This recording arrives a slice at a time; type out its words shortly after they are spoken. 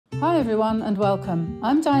Hi everyone and welcome.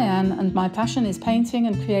 I'm Diane and my passion is painting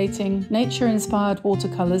and creating nature-inspired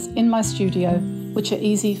watercolours in my studio, which are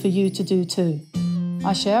easy for you to do too.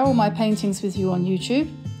 I share all my paintings with you on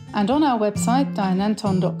YouTube, and on our website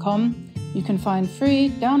dianeantone.com you can find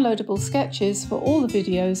free downloadable sketches for all the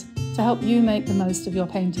videos to help you make the most of your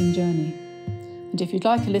painting journey. And if you'd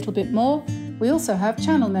like a little bit more, we also have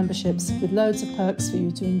channel memberships with loads of perks for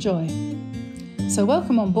you to enjoy. So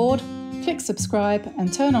welcome on board. Click subscribe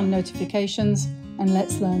and turn on notifications, and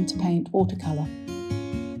let's learn to paint watercolour.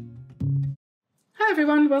 Hi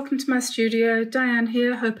everyone, welcome to my studio. Diane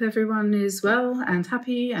here. Hope everyone is well and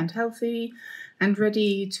happy and healthy and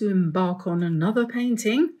ready to embark on another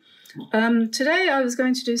painting. Today I was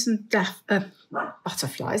going to do some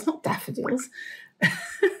butterflies, not daffodils.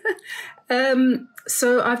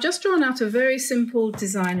 So I've just drawn out a very simple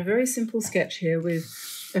design, a very simple sketch here with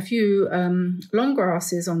a few long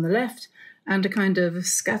grasses on the left and a kind of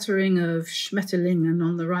scattering of Schmetterlingen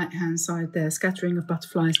on the right-hand side there, scattering of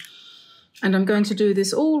butterflies. And I'm going to do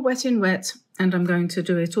this all wet in wet, and I'm going to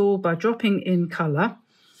do it all by dropping in colour.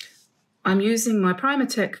 I'm using my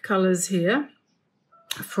Primatek colours here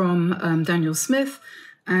from Daniel Smith,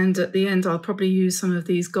 and at the end I'll probably use some of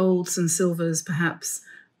these golds and silvers perhaps.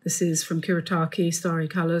 This is from Primatek Starry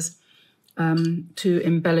Colours, to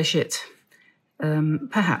embellish it.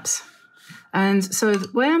 Perhaps. And so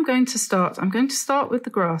the way I'm going to start with the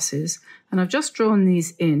grasses, and I've just drawn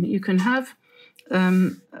these in. You can have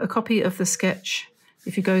a copy of the sketch.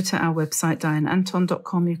 If you go to our website,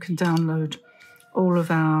 dianeantone.com, you can download all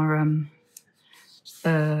of our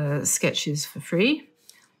sketches for free.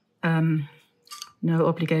 No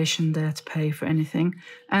obligation there to pay for anything.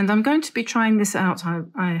 And I'm going to be trying this out.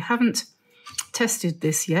 I haven't tested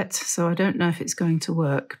this yet, so I don't know if it's going to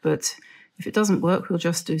work, but if it doesn't work, we'll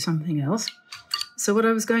just do something else. So what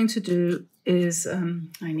I was going to do is,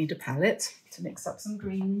 I need a palette to mix up some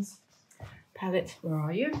greens. Palette, where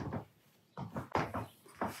are you?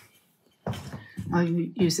 I'll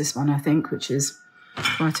use this one, I think, which is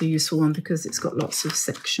quite a useful one because it's got lots of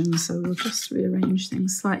sections. So we'll just rearrange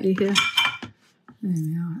things slightly here. There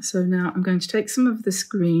we are. So now I'm going to take some of this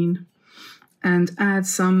green and add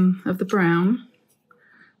some of the brown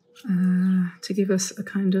to give us a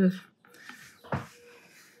kind of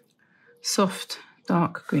soft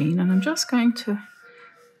dark green, and I'm just going to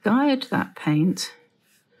guide that paint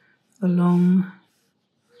along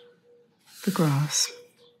the grass.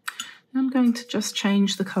 I'm going to just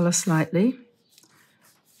change the colour slightly,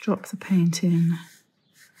 drop the paint in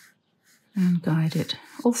and guide it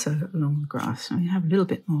also along the grass. So we have a little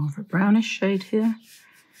bit more of a brownish shade here.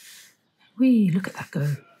 Whee, look at that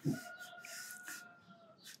go.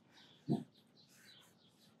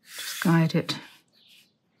 Just guide it.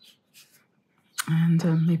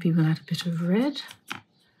 And maybe we'll add a bit of red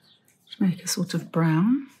to make a sort of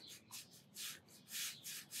brown.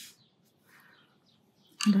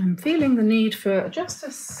 And I'm feeling the need for just a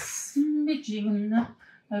smidgen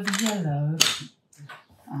of yellow.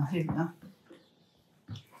 Oh, here we are.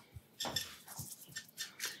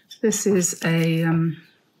 This is a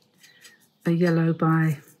yellow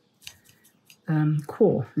by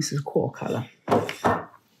QOR. This is a QOR colour.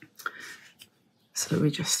 So we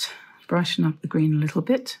just brighten up the green a little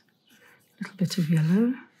bit of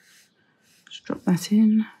yellow. Just drop that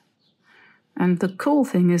in. And the cool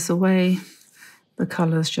thing is the way the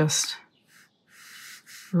colours just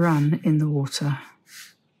run in the water,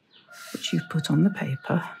 which you've put on the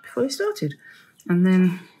paper before you started. And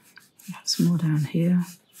then we have some more down here.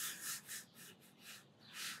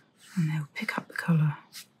 And they'll pick up the colour.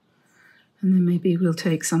 And then maybe we'll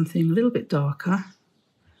take something a little bit darker.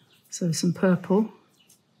 So some purple.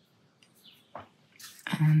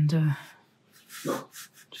 And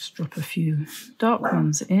just drop a few dark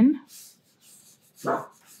ones in.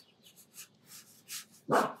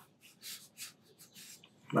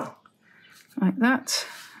 Like that.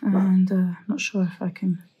 And I'm not sure if I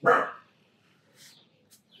can...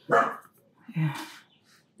 Yeah.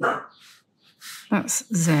 That's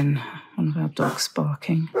Zen, one of our dogs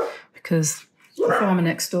barking, because the farmer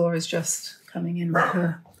next door is just coming in with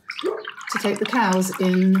her to take the cows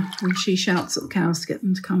in, and she shouts at the cows to get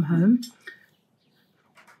them to come home.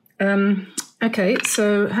 Okay,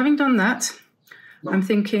 so having done that, I'm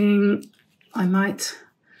thinking I might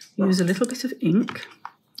use a little bit of ink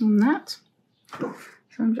on that. So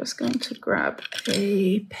I'm just going to grab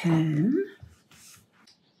a pen.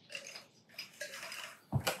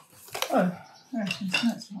 Oh, there it is.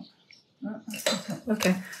 No, it's not. No, that's not it.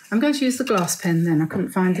 Okay, I'm going to use the glass pen then. I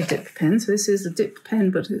couldn't find the dip pen, so this is the dip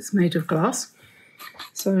pen, but it's made of glass.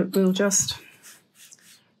 So we'll just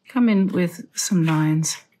come in with some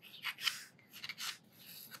lines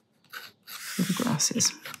for the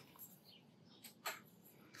grasses.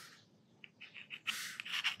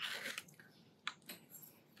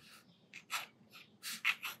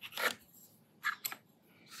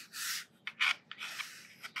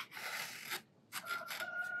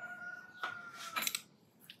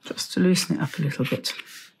 Just to loosen it up a little bit.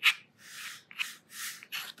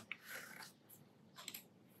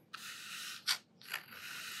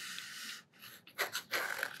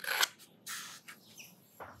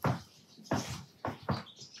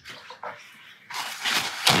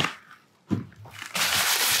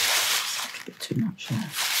 Too much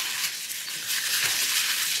there.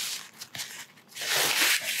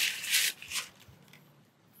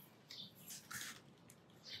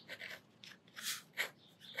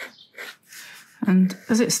 And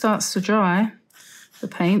as it starts to dry, the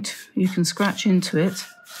paint, you can scratch into it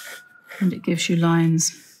and it gives you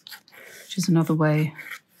lines, which is another way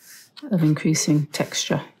of increasing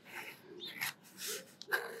texture.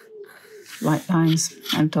 Light lines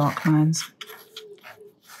and dark lines,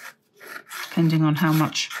 depending on how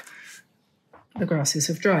much the grasses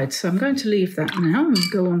have dried. So I'm going to leave that now and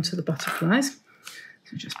go on to the butterflies.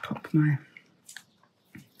 So just pop my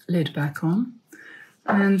lid back on.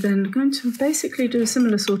 And then I'm going to basically do a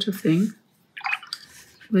similar sort of thing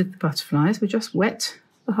with the butterflies. We just wet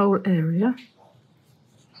the whole area.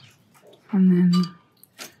 And then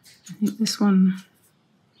I think this one,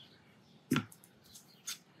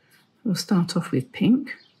 we'll start off with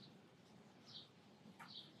pink.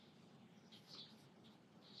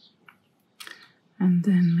 And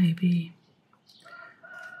then maybe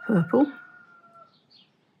purple.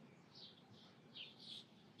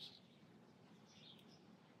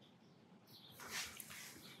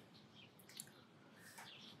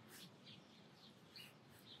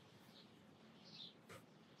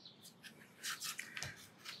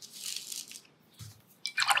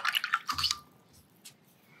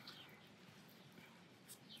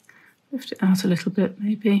 Lift it out a little bit,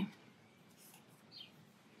 maybe.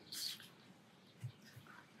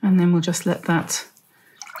 And then we'll just let that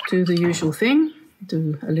do the usual thing,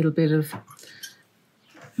 do a little bit of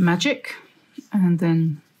magic. And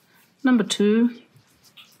then number 2, I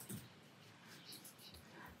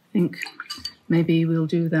think maybe we'll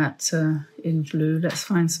do that in blue. Let's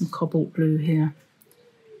find some cobalt blue here.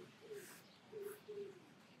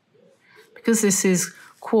 Because this is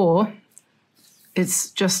QOR, it's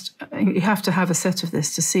just, you have to have a set of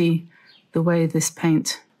this to see the way this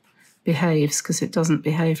paint behaves, because it doesn't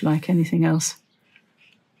behave like anything else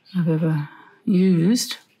I've ever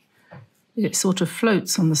used. It sort of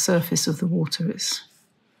floats on the surface of the water.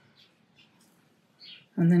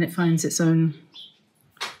 And then it finds its own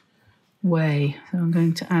way. So I'm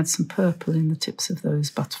going to add some purple in the tips of those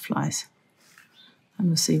butterflies. And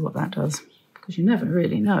we'll see what that does, because you never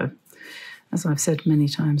really know, as I've said many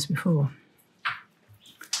times before.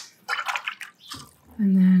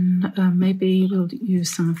 And then maybe we'll use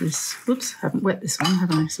some of this. Whoops, haven't wet this one,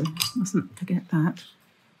 have I? So mustn't forget that.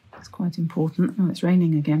 It's quite important. Oh, it's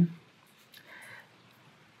raining again.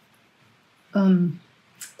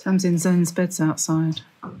 Tamsin Zen's bed's outside.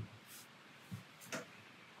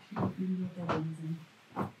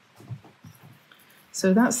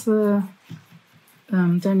 So that's the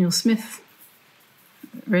Daniel Smith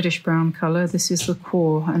reddish brown colour. This is the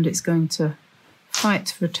QOR, and it's going to fight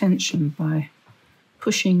for attention by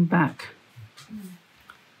pushing back. And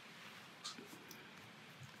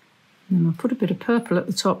then we'll put a bit of purple at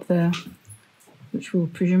the top there, which will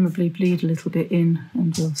presumably bleed a little bit in,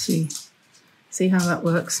 and we'll see how that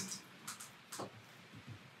works.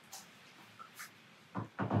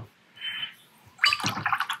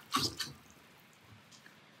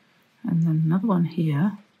 And then another one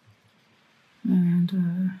here. And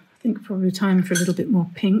I think probably time for a little bit more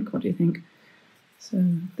pink. What do you think? So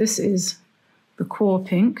this is the QOR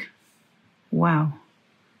pink. Wow.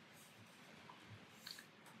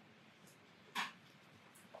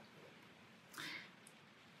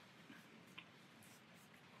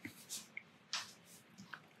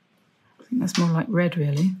 I think that's more like red,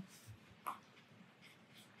 really.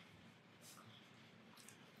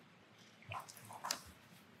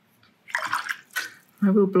 I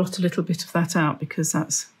will blot a little bit of that out, because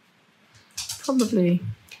that's probably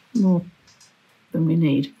more than we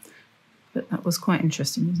need. But that was quite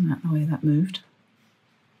interesting, wasn't it, the way that moved?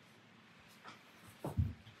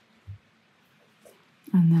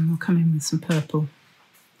 And then we'll come in with some purple.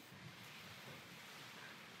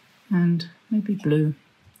 And maybe blue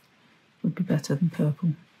would be better than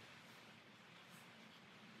purple.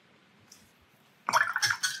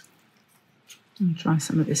 And try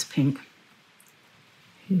some of this pink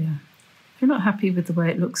here. you're not happy with the way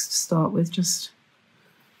it looks to start with, just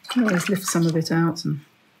always lift some of it out and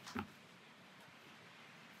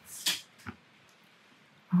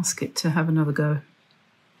ask it to have another go.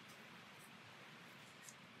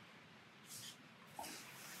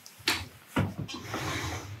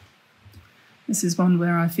 This is one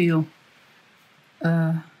where I feel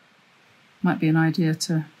might be an idea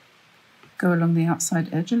to go along the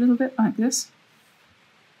outside edge a little bit like this.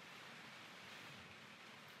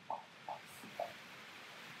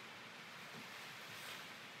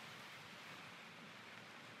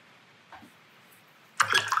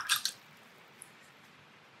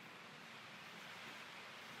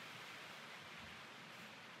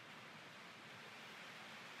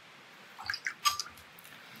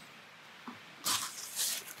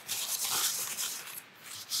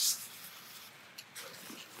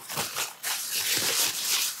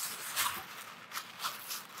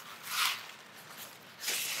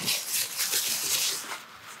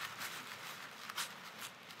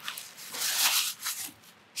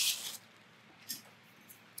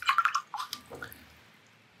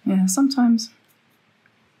 Yeah, sometimes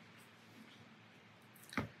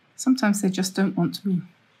they just don't want to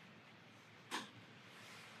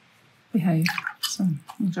behave, so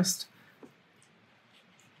we'll just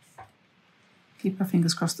keep our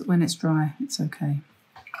fingers crossed that when it's dry, it's okay.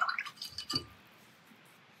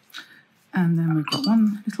 And then we've got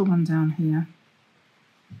one little one down here.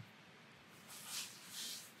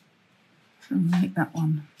 So we'll make that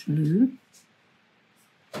one blue.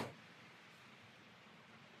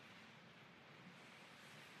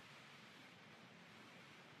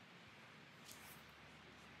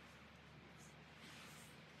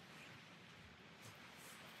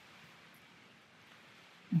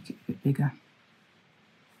 Make it a bit bigger.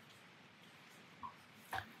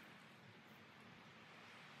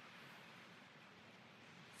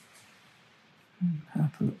 And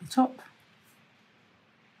purple at the top.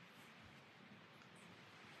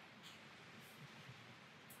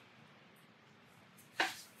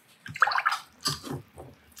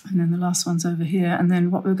 And then the last one's over here. And then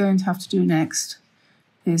what we're going to have to do next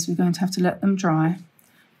is we're going to have to let them dry,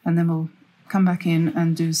 and then we'll come back in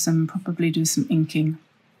and probably do some inking.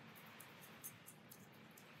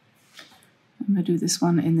 I'm going to do this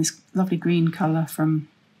one in this lovely green colour from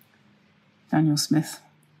Daniel Smith,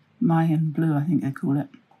 Mayan blue, I think they call it.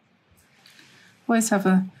 Always have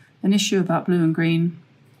an issue about blue and green.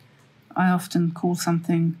 I often call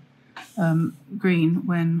something green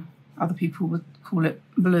when other people would call it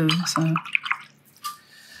blue. So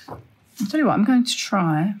I'll tell you what, I'm going to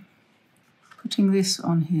try putting this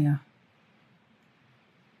on here.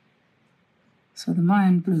 So the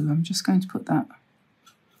Mayan blue, I'm just going to put that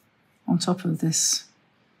on top of this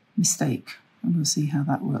mistake, and we'll see how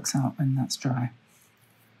that works out when that's dry.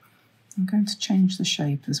 I'm going to change the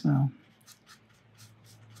shape as well.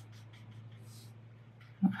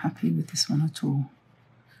 Not happy with this one at all.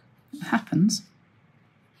 It happens.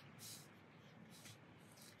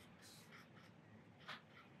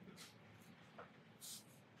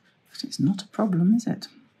 But it's not a problem, is it?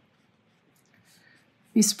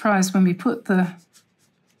 Be surprised when we put the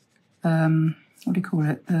what do you call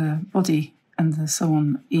it, the body and the so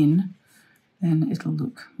on in, then it'll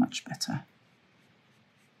look much better,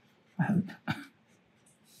 I hope.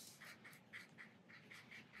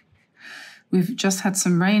 We've just had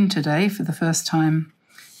some rain today for the first time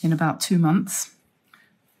in about 2 months.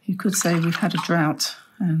 You could say we've had a drought,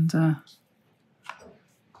 and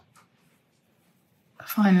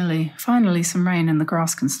finally some rain and the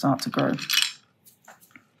grass can start to grow.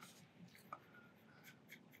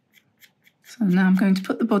 So now I'm going to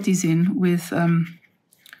put the bodies in with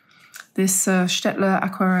this Sennelier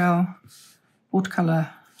Aquarelle watercolor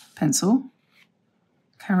pencil,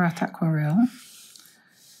 Karat Aquarelle.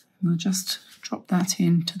 We'll just drop that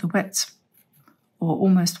into the wet or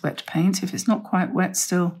almost wet paint. If it's not quite wet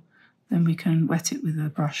still, then we can wet it with a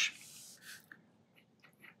brush.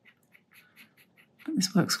 But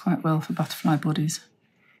this works quite well for butterfly bodies.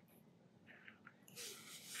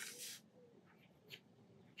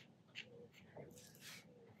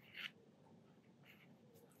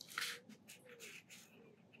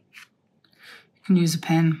 You can use a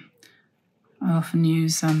pen. I often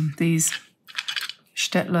use these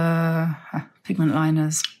Sennelier pigment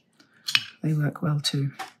liners. They work well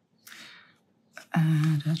too.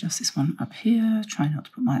 And adjust this one up here. Try not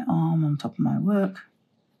to put my arm on top of my work.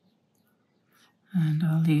 And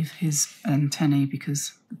I'll leave his antennae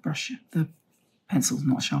because the pencil's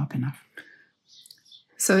not sharp enough.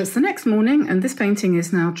 So it's the next morning, and this painting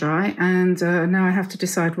is now dry, and now I have to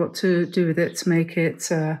decide what to do with it to make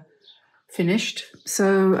it finished.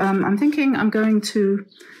 So I'm thinking I'm going to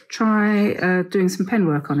try doing some pen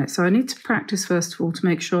work on it. So I need to practice first of all to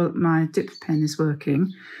make sure that my dip pen is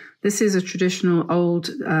working. This is a traditional old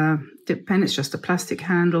dip pen. It's just a plastic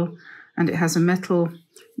handle and it has a metal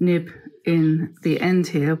nib in the end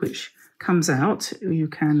here which comes out. You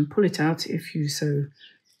can pull it out if you so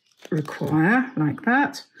require, like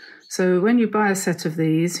that. So when you buy a set of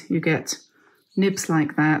these, you get nibs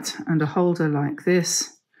like that and a holder like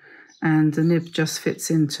this, and the nib just fits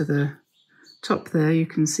into the top there. You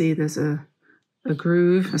can see there's a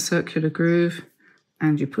groove, a circular groove,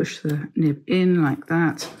 and you push the nib in like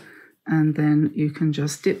that, and then you can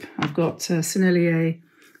just dip. I've got Sennelier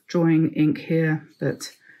drawing ink here,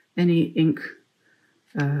 but any ink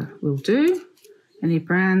will do, any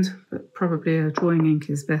brand, but probably a drawing ink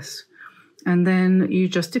is best. And then you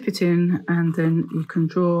just dip it in and then you can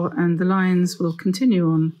draw, and the lines will continue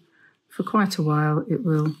on for quite a while. It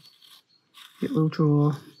will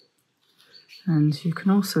draw, and you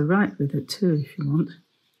can also write with it too if you want.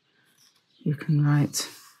 You can write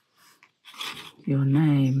your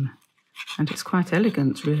name, and it's quite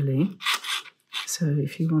elegant really. So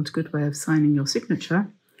if you want a good way of signing your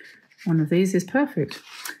signature, one of these is perfect.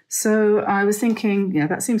 So I was thinking, yeah,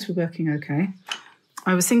 that seems to be working okay.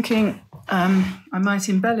 I was thinking I might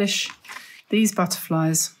embellish these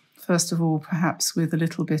butterflies, first of all, perhaps with a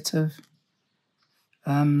little bit of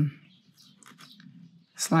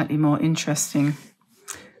slightly more interesting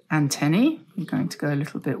antennae. I'm going to go a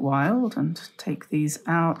little bit wild and take these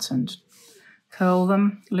out and curl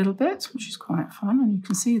them a little bit, which is quite fun. And you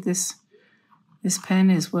can see this pen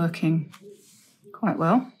is working quite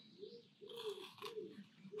well.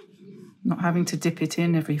 Not having to dip it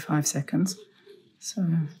in every 5 seconds. So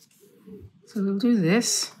we'll do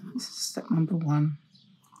this. This is step number 1.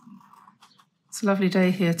 It's a lovely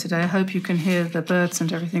day here today. I hope you can hear the birds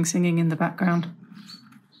and everything singing in the background.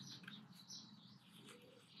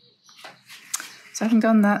 So having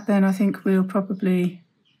done that, then I think we'll probably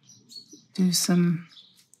do some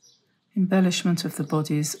embellishment of the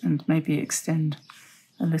bodies and maybe extend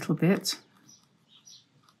a little bit.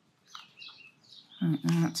 Like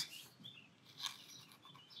that.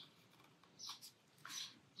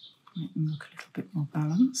 Make them look a little bit more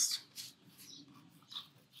balanced.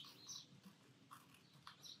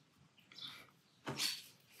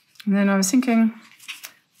 And then I was thinking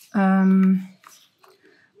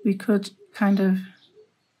we could kind of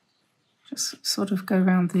just sort of go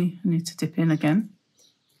around I need to dip in again.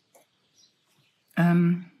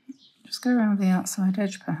 Just go around the outside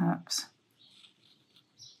edge perhaps.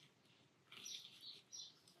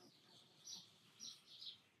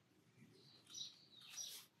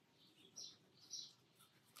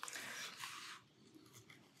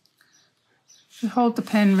 You hold the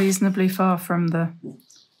pen reasonably far from the,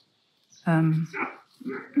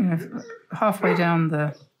 halfway down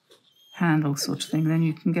the handle sort of thing, then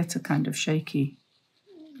you can get a kind of shaky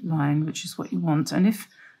line, which is what you want. And if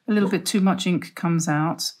a little bit too much ink comes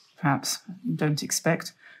out, perhaps you don't expect,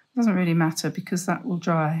 it doesn't really matter because that will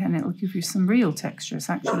dry and it will give you some real texture. It's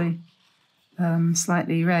actually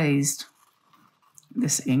slightly raised,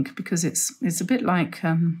 this ink, because it's a bit like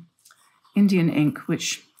Indian ink,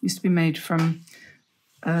 which used to be made from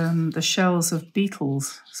the shells of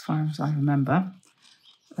beetles, as far as I remember.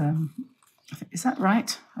 Is that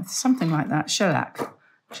right? Something like that. Shellac.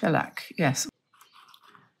 Shellac, yes.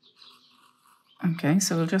 Okay,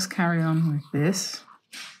 so we'll just carry on with this.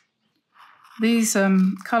 These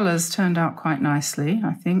colours turned out quite nicely,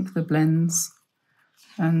 I think, the blends.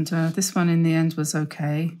 And this one in the end was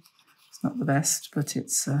okay. It's not the best, but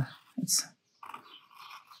it's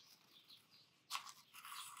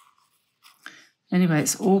anyway,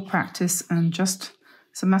 it's all practice and just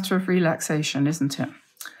it's a matter of relaxation, isn't it?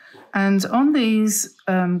 And on these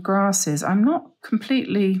grasses, I'm not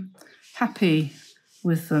completely happy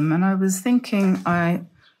with them. And I was thinking I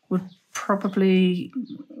would probably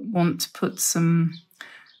want to put some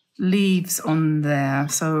leaves on there.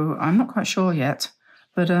 So I'm not quite sure yet.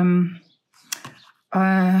 But I'm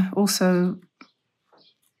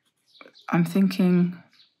thinking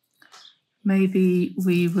maybe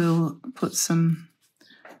we will put some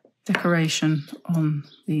decoration on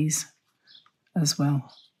these as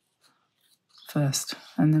well first,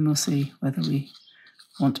 and then we'll see whether we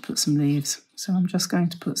want to put some leaves. So I'm just going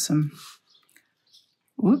to put some,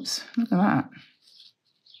 whoops, look at that.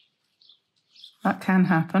 That can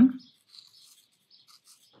happen.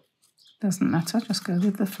 Doesn't matter, just go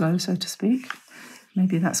with the flow, so to speak.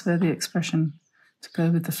 Maybe that's where the expression to go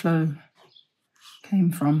with the flow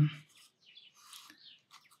came from.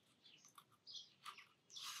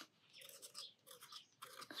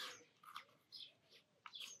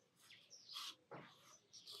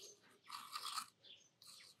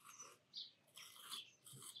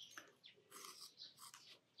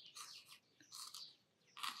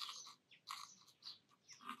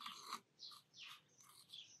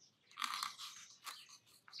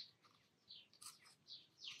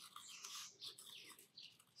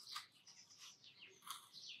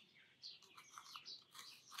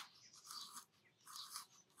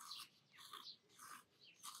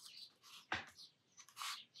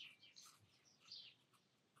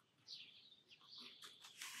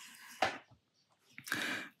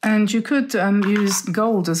 And you could use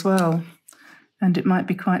gold as well, and it might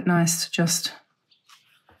be quite nice to just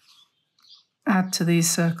add to these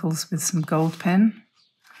circles with some gold pen.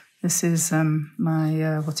 This is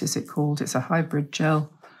my, what is it called? It's a hybrid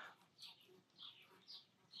gel.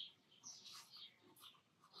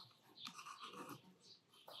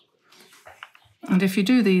 And if you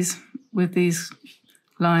do these with these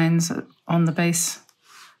lines on the base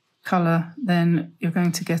colour, then you're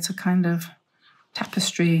going to get a kind of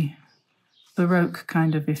tapestry, Baroque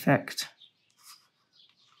kind of effect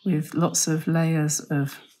with lots of layers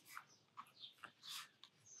of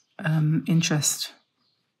interest.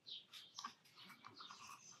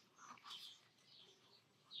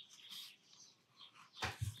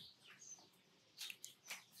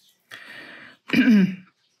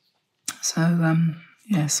 So,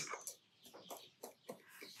 yes.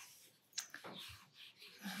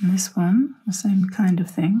 And this one, the same kind of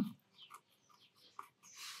thing.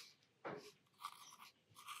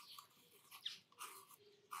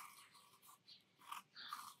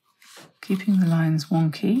 Keeping the lines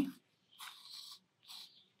wonky.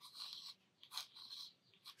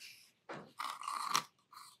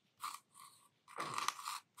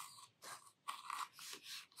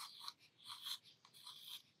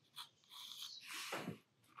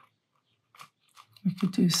 We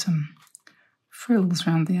could do some frills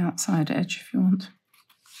around the outside edge if you want.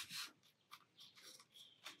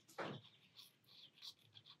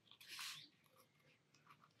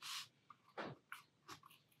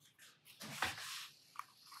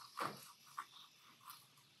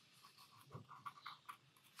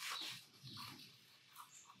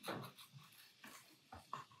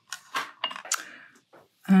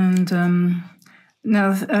 And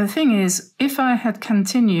now the thing is, if I had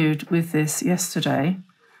continued with this yesterday,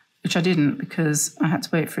 which I didn't because I had to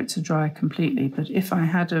wait for it to dry completely, but if I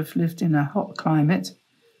had have lived in a hot climate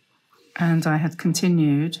and I had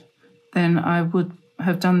continued, then I would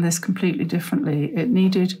have done this completely differently. It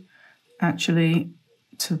needed actually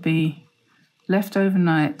to be left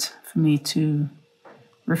overnight for me to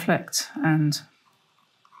reflect and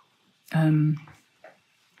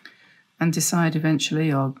decide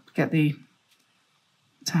eventually, or get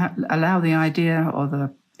allow the idea or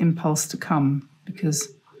the impulse to come,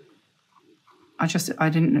 because I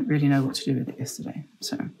didn't really know what to do with it yesterday.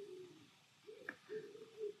 So,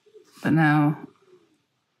 but now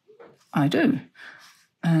I do,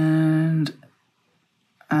 and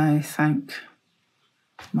I thank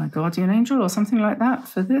my guardian angel or something like that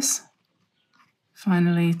for this,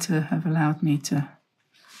 finally to have allowed me to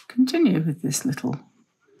continue with this little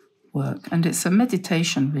work. And it's a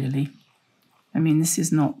meditation, really. I mean, this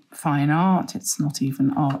is not fine art. It's not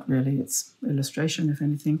even art, really. It's illustration, if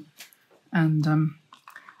anything. And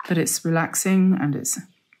but it's relaxing and it's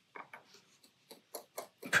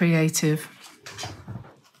creative.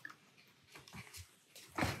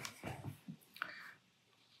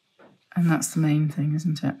 And that's the main thing,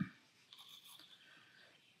 isn't it?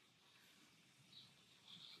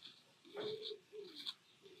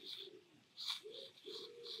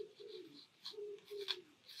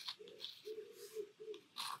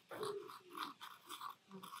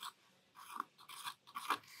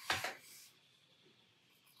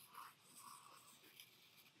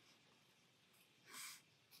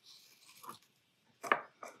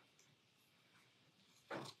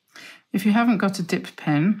 If you haven't got a dip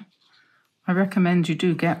pen, I recommend you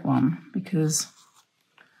do get one, because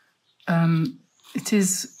it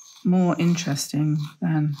is more interesting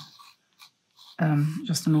than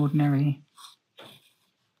just an ordinary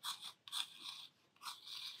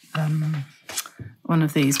one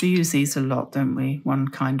of these. We use these a lot, don't we? One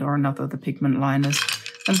kind or another, the pigment liners.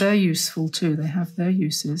 And they're useful too. They have their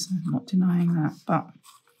uses. I'm not denying that. But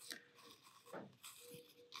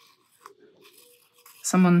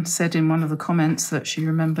someone said in one of the comments that she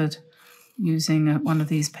remembered using one of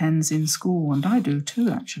these pens in school, and I do too,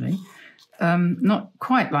 actually. Not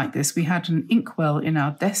quite like this. We had an inkwell in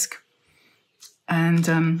our desk, and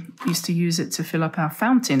used to use it to fill up our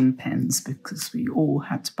fountain pens, because we all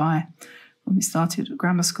had to buy, when we started at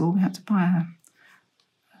grammar school, we had to buy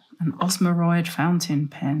an Osmeroid fountain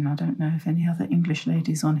pen. I don't know if any other English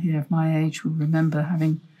ladies on here of my age will remember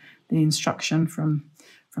having the instruction from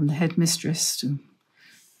the headmistress to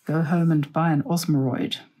go home and buy an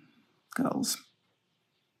Osmeroid, girls.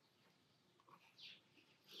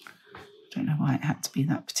 I don't know why it had to be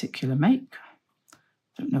that particular make. I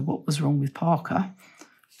don't know what was wrong with Parker,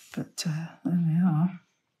 but there we are.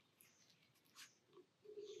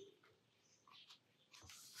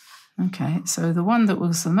 Okay, so the one that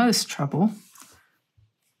was the most trouble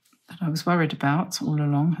that I was worried about all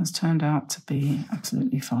along has turned out to be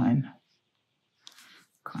absolutely fine.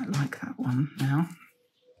 Quite like that one now.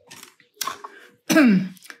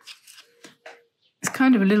 It's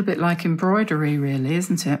kind of a little bit like embroidery, really,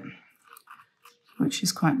 isn't it? Which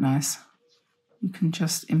is quite nice. You can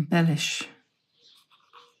just embellish.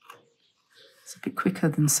 It's a bit quicker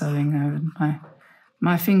than sewing, though.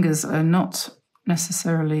 My fingers are not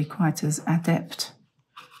necessarily quite as adept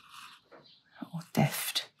or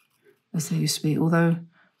deft as they used to be, although,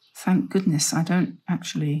 thank goodness, I don't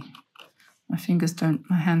actually, my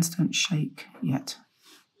hands don't shake yet.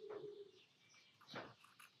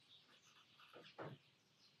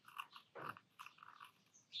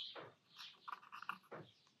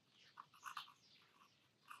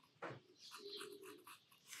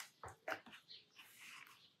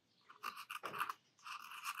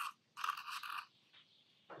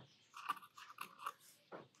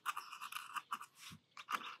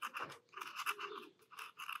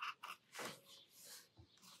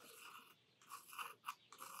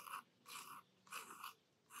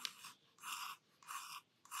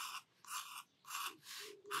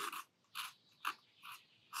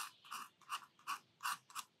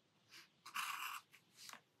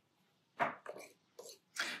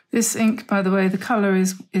 This ink, by the way, the colour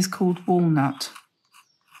is called Walnut,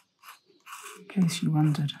 in case you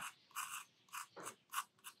wondered.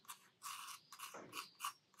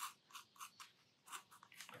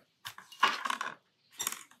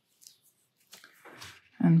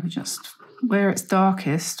 And we just, where it's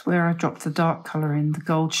darkest, where I dropped the dark colour in, the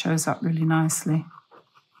gold shows up really nicely.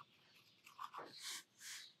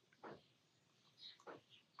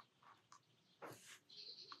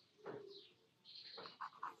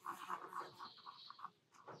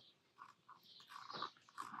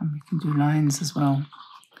 And we can do lines as well,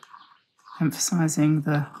 emphasising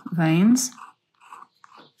the veins.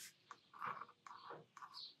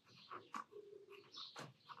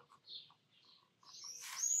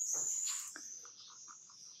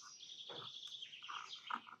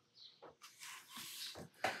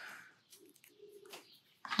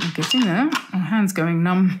 I'm getting there. My hand's going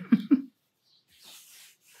numb.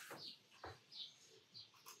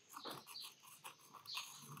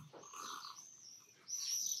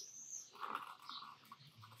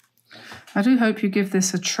 I do hope you give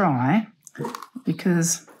this a try,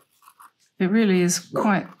 because it really is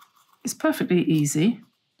it's perfectly easy.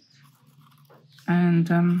 And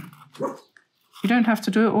you don't have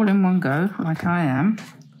to do it all in one go, like I am.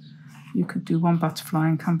 You could do one butterfly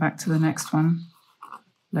and come back to the next one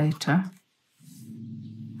later.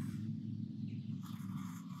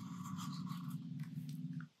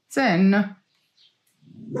 Then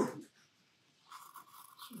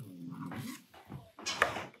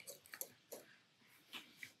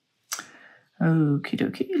okie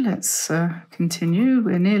dokie, let's continue.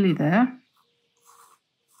 We're nearly there.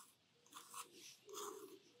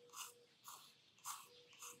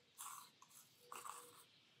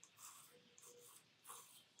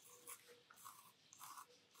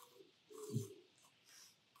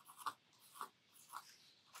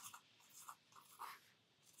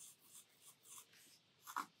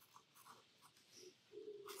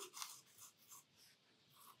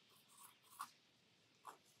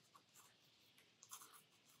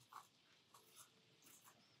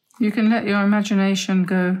 You can let your imagination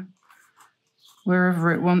go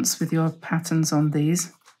wherever it wants with your patterns on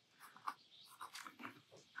these.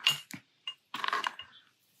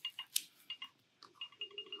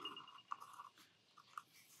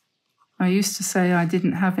 I used to say I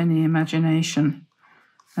didn't have any imagination,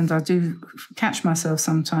 and I do catch myself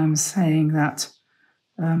sometimes saying that,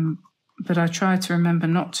 but I try to remember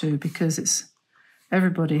not to, because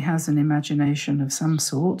everybody has an imagination of some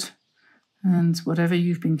sort. And whatever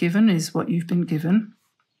you've been given is what you've been given.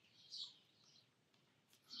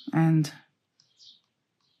 And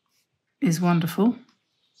is wonderful.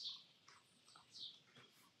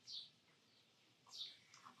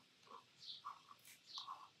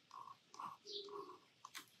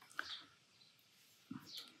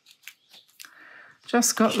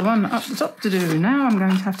 Just got the one up the top to do. Now I'm going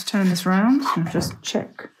to have to turn this round and just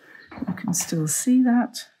check you can still see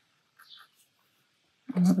that.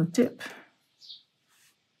 Another dip.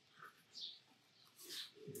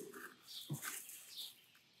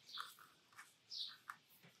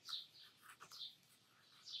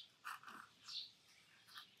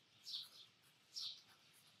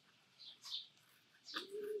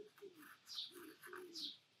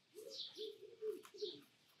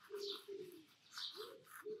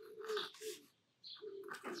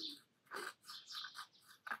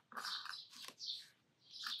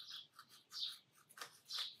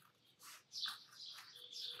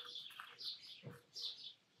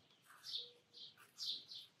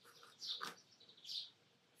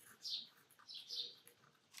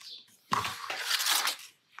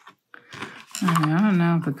 There we are,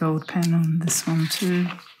 now the gold pen on this one too.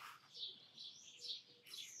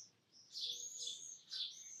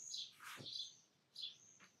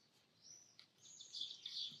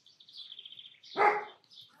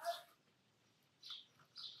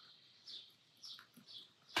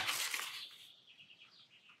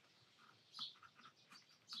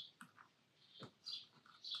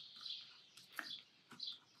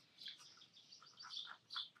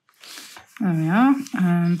 There we are,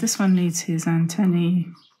 and this one needs his antennae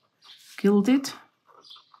gilded.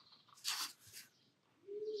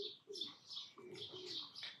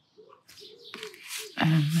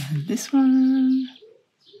 And then this one.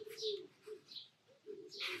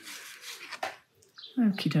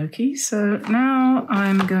 Okie dokie. So now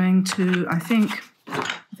I'm going to, I think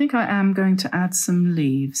I am going to add some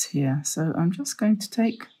leaves here. So I'm just going to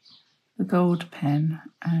take the gold pen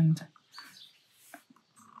and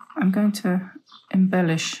I'm going to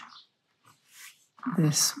embellish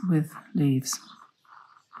this with leaves.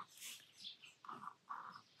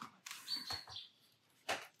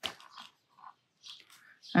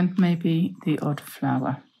 And maybe the odd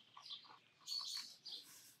flower.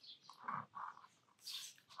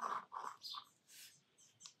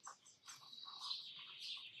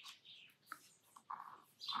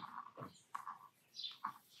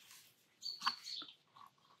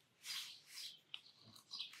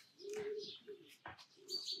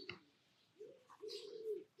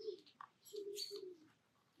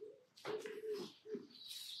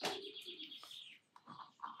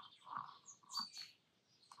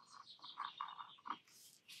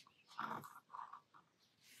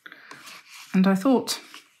 And I thought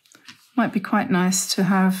it might be quite nice to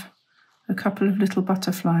have a couple of little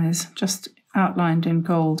butterflies just outlined in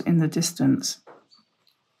gold in the distance.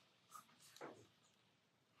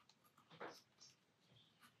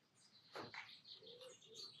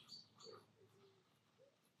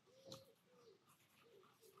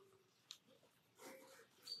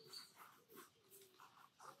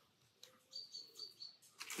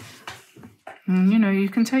 And you know, you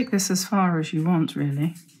can take this as far as you want,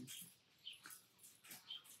 really.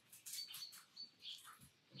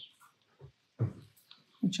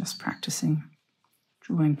 We're just practicing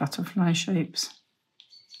drawing butterfly shapes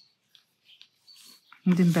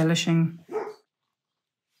and embellishing.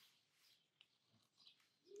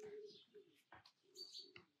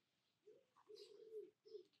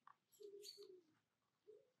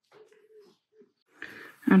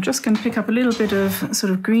 I'm just going to pick up a little bit of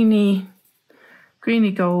sort of greeny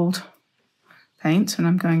gold paint, and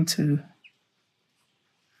I'm going to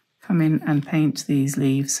come in and paint these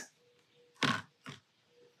leaves.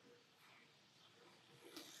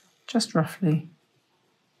 Just roughly.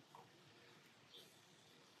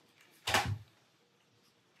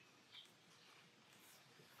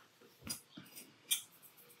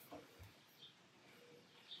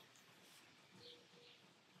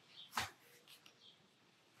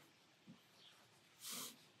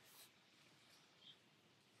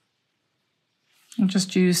 I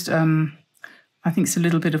just used, I think it's a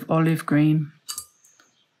little bit of olive green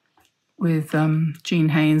with Jean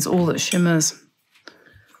Haines, All That Shimmers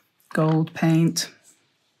gold paint.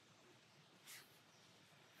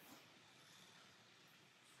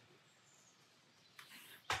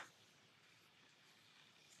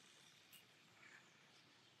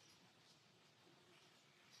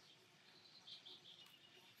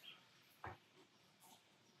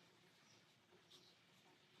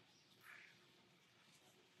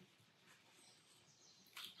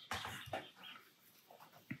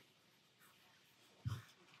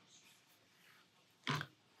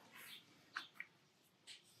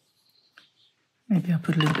 Maybe I'll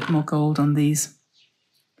put a little bit more gold on these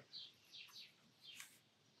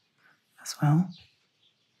as well.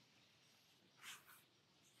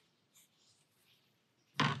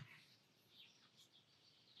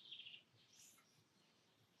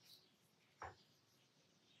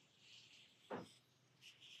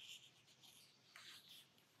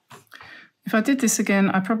 If I did this again,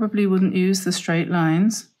 I probably wouldn't use the straight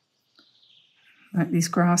lines, like these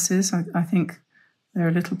grasses. I think they're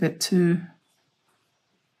a little bit too,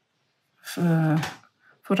 for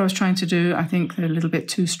what I was trying to do, I think they're a little bit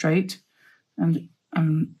too straight, and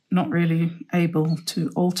I'm not really able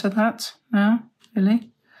to alter that now,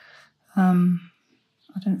 really.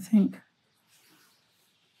 I don't think.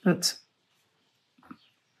 But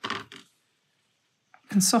I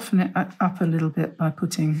can soften it up a little bit by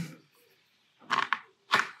putting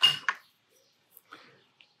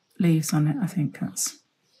leaves on it. I think that's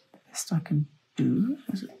the best I can do.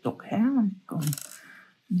 There's a look here. I've got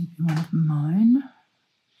maybe one of mine.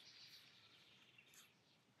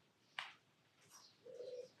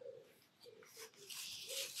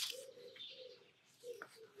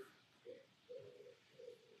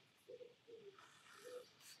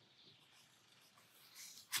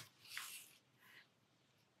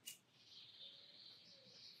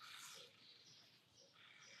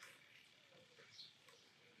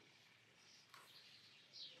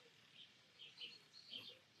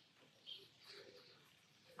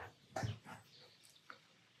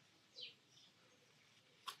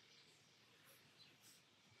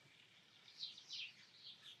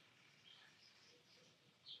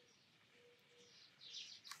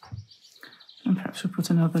 And perhaps we'll put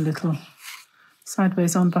another little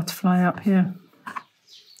sideways on butterfly up here.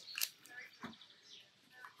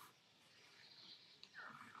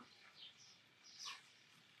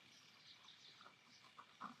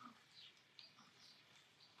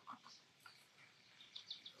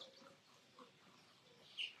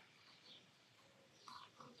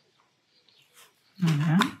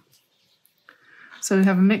 Yeah. So we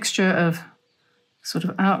have a mixture of sort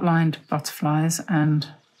of outlined butterflies and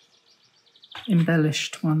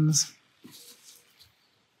embellished ones.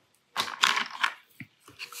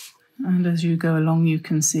 And as you go along, you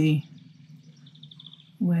can see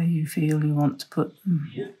where you feel you want to put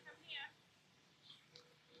them.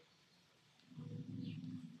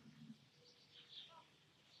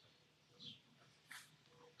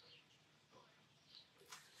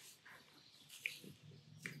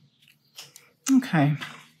 Okay.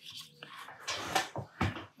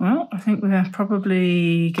 Well, I think we're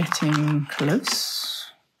probably getting close.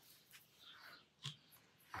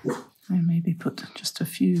 And maybe put just a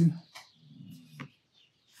few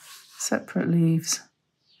separate leaves.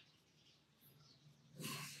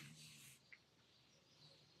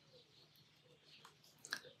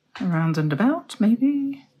 Around and about,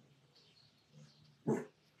 maybe.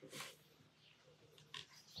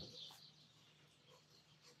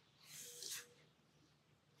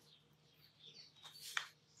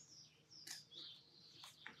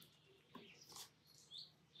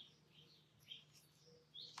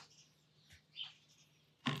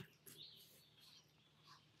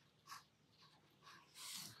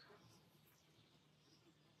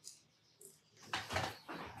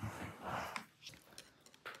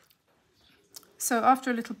 So after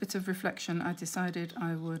a little bit of reflection, I decided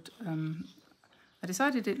I would. I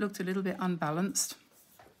decided it looked a little bit unbalanced.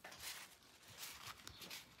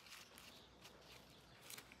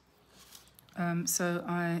 So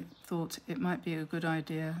I thought it might be a good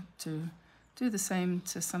idea to do the same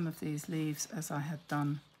to some of these leaves as I had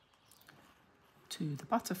done to the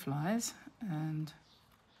butterflies, and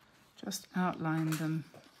just outline them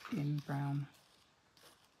in brown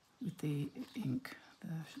with the ink,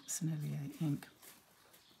 the Sennelier ink.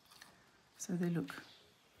 So they look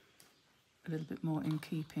a little bit more in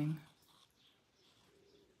keeping.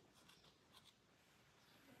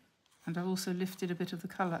 And I've also lifted a bit of the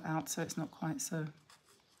colour out so it's not quite so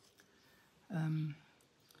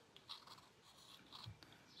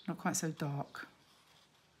dark.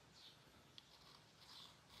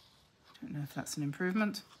 I don't know if that's an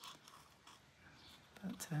improvement,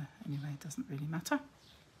 but anyway, it doesn't really matter.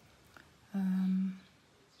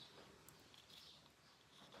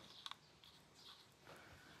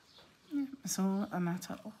 Yeah, it's all a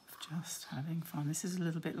matter of just having fun. This is a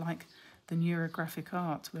little bit like the neurographic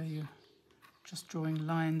art where you're just drawing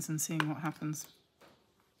lines and seeing what happens.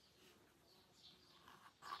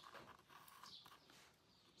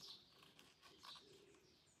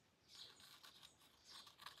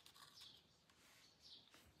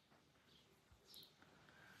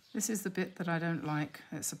 This is the bit that I don't like.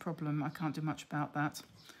 It's a problem. I can't do much about that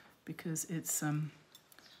because it's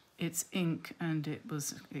ink and it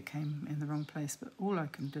came in the wrong place. But all I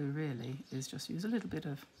can do really is just use a little bit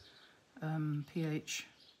of pH.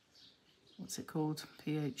 What's it called?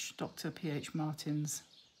 Dr. P.H. Martin's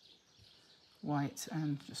white,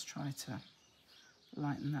 and just try to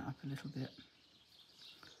lighten that up a little bit.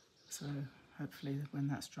 So hopefully when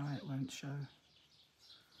that's dry it won't show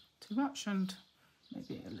too much, and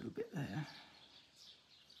maybe a little bit there.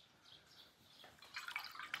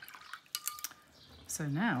 So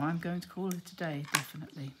now I'm going to call it a day,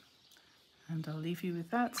 definitely. And I'll leave you with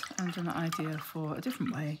that and an idea for a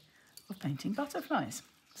different way of painting butterflies.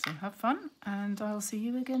 So have fun, and I'll see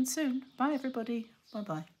you again soon. Bye everybody. Bye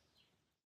bye.